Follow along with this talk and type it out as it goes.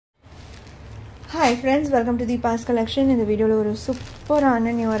Hi friends, welcome to the past collection. In the video ஒரு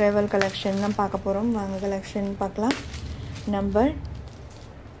சூப்பரான new arrival collection தான் பார்க்க போறோம். வாங்க collection பார்க்கலாம். Number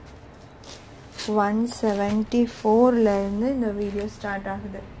 174 ல இருந்து இந்த வீடியோ ஸ்டார்ட்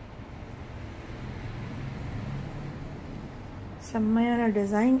ஆகுது. செம்மையான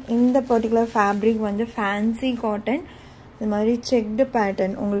டிசைன். இந்த particular fabric வந்து fancy cotton. இந்த மாதிரி checked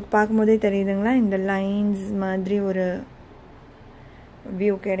pattern. உங்களுக்கு பார்க்கும்போதே தெரியுதுங்களா? இந்த lines மாதிரி ஒரு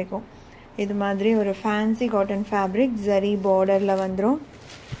view கிடைக்கும். இது மாதிரி ஒரு fancy cotton fabric zari borderல வந்துரும்.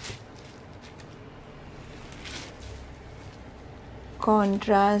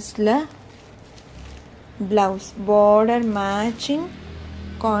 contrastல blouse, border matching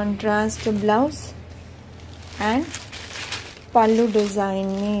contrast blouse and pallu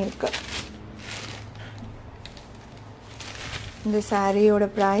design இருக்கு. இந்த சாரியோட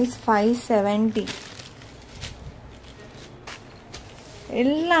price 570.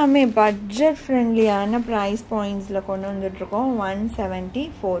 எல்லாமே பட்ஜெட் ஃப்ரெண்ட்லியான ப்ரைஸ் பாயிண்ட்ஸில் கொண்டு வந்துட்ருக்கோம்.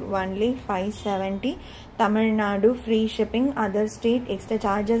 174 only 570. Tamil Nadu free shipping, other state extra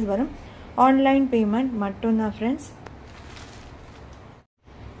charges வரும். ஆன்லைன் பேமெண்ட் மட்டும்தான் ஃப்ரெண்ட்ஸ்.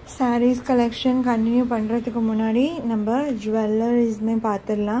 சாரீஸ் கலெக்ஷன் கண்டினியூ பண்ணுறதுக்கு முன்னாடி நம்ம ஜுவல்லரிஸ்மே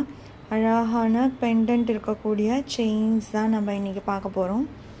பார்த்துடலாம். அழகான பெண்டன்ட் இருக்கக்கூடிய செயின்ஸ் தான் நம்ம இன்றைக்கி பார்க்க போகிறோம்.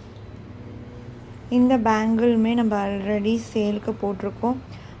 இந்த பேங்கிள்மே நம்ம ஆல்ரெடி சேலுக்கு போட்டிருக்கோம்.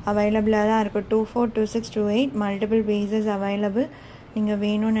 அவைலபிளாக தான் இருக்குது. 24, 26, 28 மல்டிபிள் பீசஸ் அவைலபிள். நீங்கள்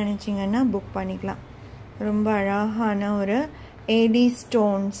வேணும்னு நினச்சிங்கன்னா புக் பண்ணிக்கலாம். ரொம்ப அழகான ஒரு ஏடி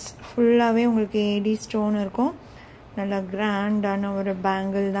ஸ்டோன்ஸ், ஃபுல்லாகவே உங்களுக்கு ஏடி ஸ்டோன் இருக்கும். நல்லா கிராண்டான ஒரு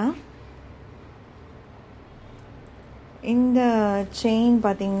பேங்கிள் தான். இந்த செயின்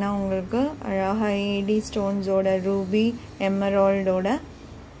பார்த்திங்கன்னா உங்களுக்கு அழகாக ஏடி ஸ்டோன்ஸோட ரூபி எமரால்டோட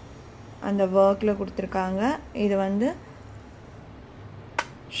அந்த ஒர்க்கில் கொடுத்துருக்காங்க. இது வந்து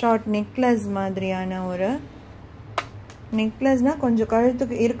ஷார்ட் நெக்லஸ் மாதிரியான ஒரு நெக்லஸ்னால் கொஞ்சம்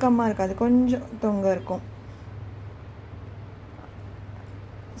கழுத்துக்கு இறுக்கமாக இருக்காது, கொஞ்சம் தொங்க இருக்கும்.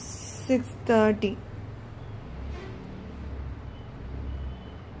 630.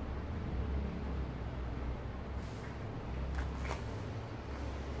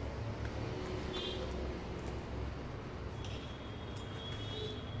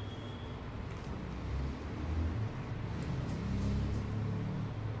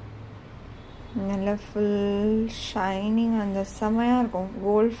 நல்ல ஃபுல் ஷைனிங், அந்த செமையாக இருக்கும்.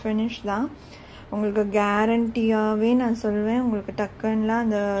 கோல்ட் ஃபினிஷ் தான். உங்களுக்கு கேரண்டியாகவே நான் சொல்வேன், உங்களுக்கு டக்குன்னெலாம்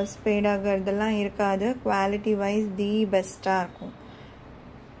அந்த ஸ்பேட் ஆகிறதெல்லாம் இருக்காது. குவாலிட்டி வைஸ் தி பெஸ்ட்டாக இருக்கும்.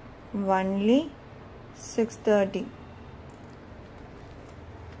 ஒன்லி 630.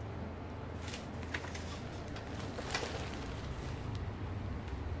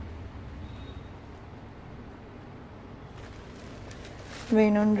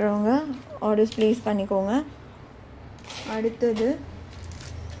 வேணுன்றவங்க ஆர்டர்ஸ் ப்ளேஸ் பண்ணிக்கோங்க. அடுத்தது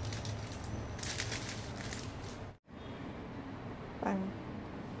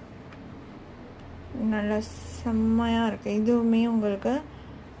நல்லா செம்மையாக இருக்குது. இதுவுமே உங்களுக்கு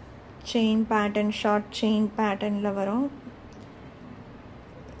செயின் பேட்டர்ன், ஷார்ட் செயின் பேட்டர்னில் வரும்.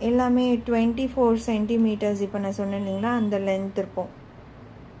 எல்லாமே 24 சென்டிமீட்டர்ஸ். இப்போ நான் சொன்னேன் இல்லைங்களா, அந்த லென்த் இருக்கும்.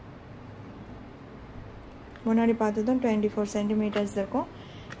 முன்னாடி பார்த்ததும் 24 சென்டிமீட்டர்ஸ் இருக்கும்.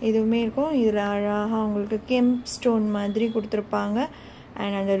 இதுவுமே இருக்கும். இதில் அழகாக உங்களுக்கு கெம்ப் ஸ்டோன் மாதிரி கொடுத்துருப்பாங்க.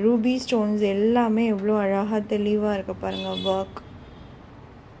 அண்ட் அந்த ரூபி ஸ்டோன்ஸ் எல்லாமே எவ்வளோ அழகாக தெளிவாக இருக்க பாருங்கள் ஒர்க்.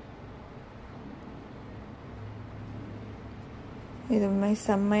 இதுவுமே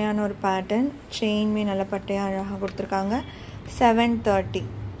செம்மையான ஒரு பேட்டர்ன். செயின்மே நல்ல பட்டையாக அழகாக கொடுத்துருக்காங்க. 730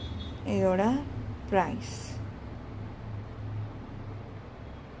 இதோட ப்ரைஸ்.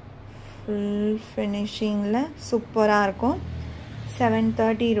 ஃபுல் ஃபினிஷிங்கில் சூப்பராக இருக்கும்.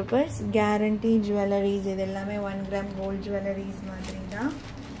 730 rupees. Guarantee jewelleries. இது எல்லாமே 1 கிராம் கோல்ட் ஜுவல்லரிஸ் மாதிரி தான்.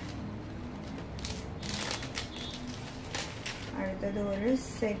 அடுத்தது ஒரு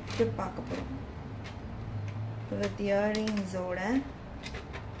செட்டு பார்க்க போகிறோம் வித் இயரிங்ஸோட.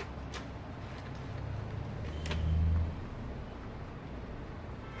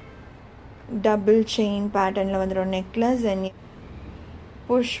 டபுள் செயின் பேட்டர்னில் வந்துடும். நெக்லஸ் அண்ட்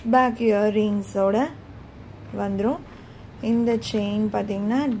புஷ் பேக் இயரிங்ஸோட வந்துடும். இந்த செயின்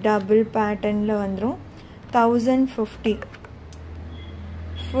பார்த்திங்கன்னா டபுள் பேட்டர்னில் வந்துடும். 1050.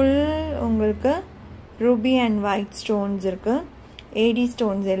 ஃபுல் உங்களுக்கு ரூபி அண்ட் ஒயிட் ஸ்டோன்ஸ் இருக்குது. ஏடி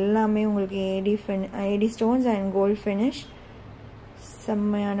ஸ்டோன்ஸ் எல்லாமே உங்களுக்கு ஏடி ஸ்டோன்ஸ் அண்ட் கோல்ட் ஃபினிஷ்.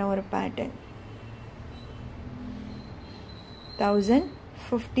 செம்மையான ஒரு பேட்டர்ன்.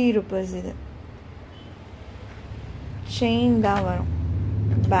 1050 rupees. இது செயின் தான் வரும்.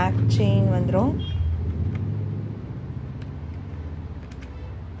 பேக் செயின் வந்துடும்.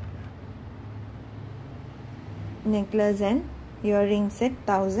 necklace and earring set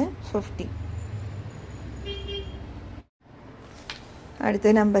 1050. அடுத்து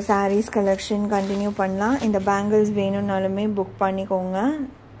நம்ம sarees collection continue பண்ணலாம். இந்த bangles வேணும்னாலுமே book பண்ணிக்கோங்க.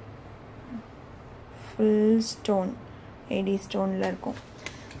 full stone AD stoneல இருக்கும்.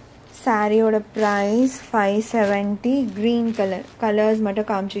 சாரியோட price 570. green color colors மட்டும்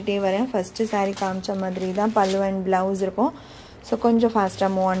காமிச்சிட்டே வரேன். first saree காமிச்ச மாதிரி தான் பல்லு and blouse இருக்கும். ஸோ கொஞ்சம்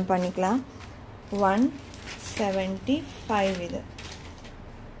ஃபாஸ்ட்டாக மூவ் ஆன் பண்ணிக்கலாம். 175 இது.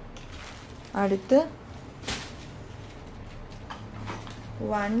 அடுத்து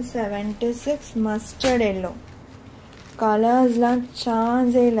 176 mustard yellow. கலர்ஸ்லாம்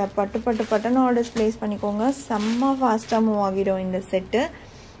சான்ஸே இல்லை. பட்டுன்னு ஆர்டர்ஸ் ப்ளேஸ் பண்ணிக்கோங்க. செம்ம ஃபாஸ்ட்டாக மூவ் ஆகிடும் இந்த செட்டு.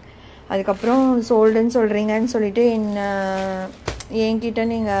 அதுக்கப்புறம் சோல்டுன்னு சொல்கிறீங்கன்னு சொல்லிட்டு என்கிட்ட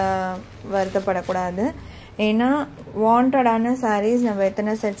நீங்கள் வருத்தப்படக்கூடாது. ஏன்னா வாண்டடான சாரீஸ் நம்ம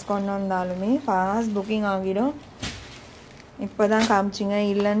எத்தனை செட்ஸ் கொண்டு வந்தாலுமே ஃபாஸ்ட் புக்கிங் ஆகிடும். இப்போ தான் காமிச்சிங்க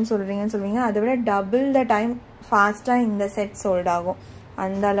இல்லைன்னு சொல்லுவீங்க. அதை விட டபுள் த டைம் ஃபாஸ்ட்டாக இந்த செட் சோல்ட் ஆகும்.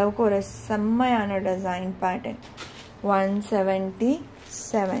 அந்த அளவுக்கு ஒரு செம்மையான டிசைன் பேட்டர்ன்.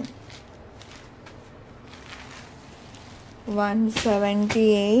 177.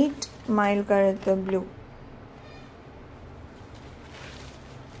 178 மயில் கழுத்து ப்ளூ.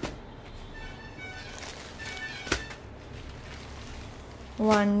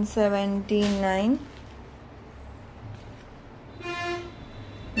 179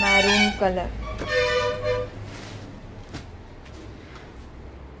 maroon color.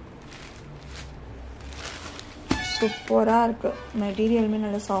 சூப்பரா இருக்கு. மெட்டீரியலுமே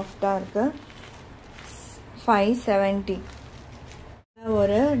நல்ல சாஃப்டா இருக்கு. 570.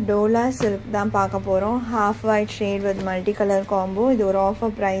 ஒரு டோலா சில்க் தான் பார்க்க போறோம். Half white shade with multi colour combo. இது ஒரு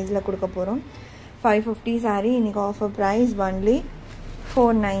ஆஃபர் பிரைஸ்ல கொடுக்க போறோம். 550 saree. இன்னைக்கு ஆஃபர் பிரைஸ் only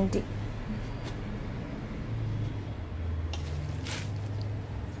 490.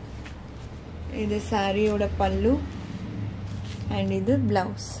 இது சாரியோட பல்லு and இது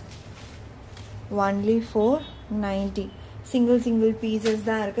blouse. only 490. single pieces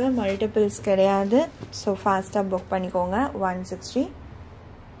தான் இருக்கு. மல்டிபிள்ஸ் கிடையாது. ஸோ ஃபாஸ்ட்டாக புக் பண்ணிக்கோங்க.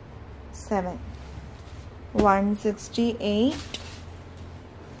 167. 168.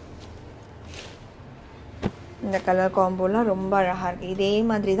 இந்த கலர் காம்போலாம் ரொம்ப அழகாக இருக்குது. இதே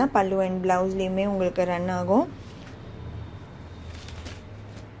மாதிரி தான் பல்லு அண்ட் ப்ளவுஸ்லேயுமே உங்களுக்கு ரன் ஆகும்.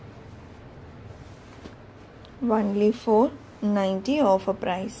 only 490 offer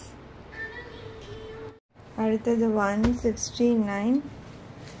price. அடுத்தது 169.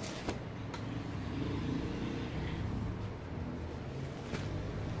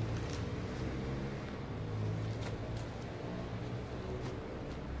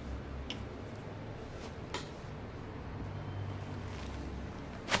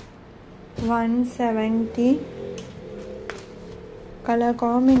 கலர்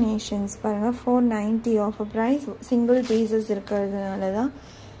காம்பினேஷன்ஸ் பாருங்கள். 490 ஆஃபர் ப்ரைஸ். சிங்கிள் பீசஸ் இருக்கிறதுனால தான்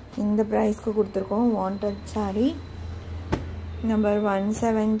இந்த ப்ரைஸ்க்கு கொடுத்துருக்கோம். Wanted sari number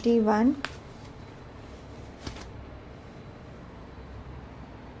 171.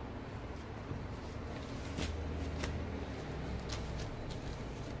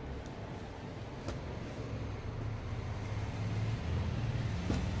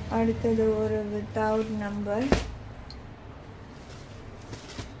 அடுத்தது ஒரு வித்தவுட் நம்பர்.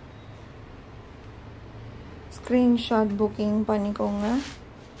 ஸ்க்ரீன்ஷாட் புக்கிங் பண்ணிக்கோங்க.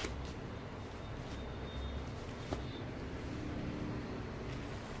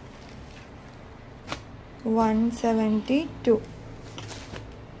 $172.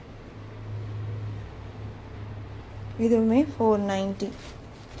 இதுவுமே 490.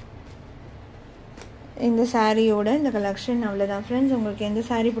 இந்த சாரியோட இந்த கலெக்ஷன் அவ்வளோதான் ஃப்ரெண்ட்ஸ். உங்களுக்கு எந்த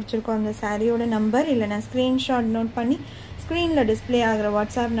சாரீ பிடிச்சிருக்கோ அந்த சாரியோட நம்பர் இல்லைனா ஸ்க்ரீன்ஷாட் நோட் பண்ணி ஸ்க்ரீனில் டிஸ்பிளே ஆகிற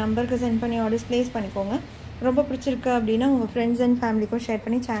வாட்ஸ்அப் நம்பருக்கு சென்ட் பண்ணி ஆர்டர்ஸ் ப்ளேஸ் பண்ணிக்கோங்க. ரொம்ப பிடிச்சிருக்கு அப்படின்னா உங்கள் ஃப்ரெண்ட்ஸ் அண்ட் ஃபேமிலிக்கும் ஷேர்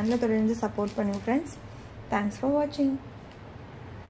பண்ணி சேனலை தொடர்ந்து சப்போர்ட் பண்ணுங்க ஃப்ரெண்ட்ஸ். தேங்க்ஸ் ஃபார் வாட்சிங்.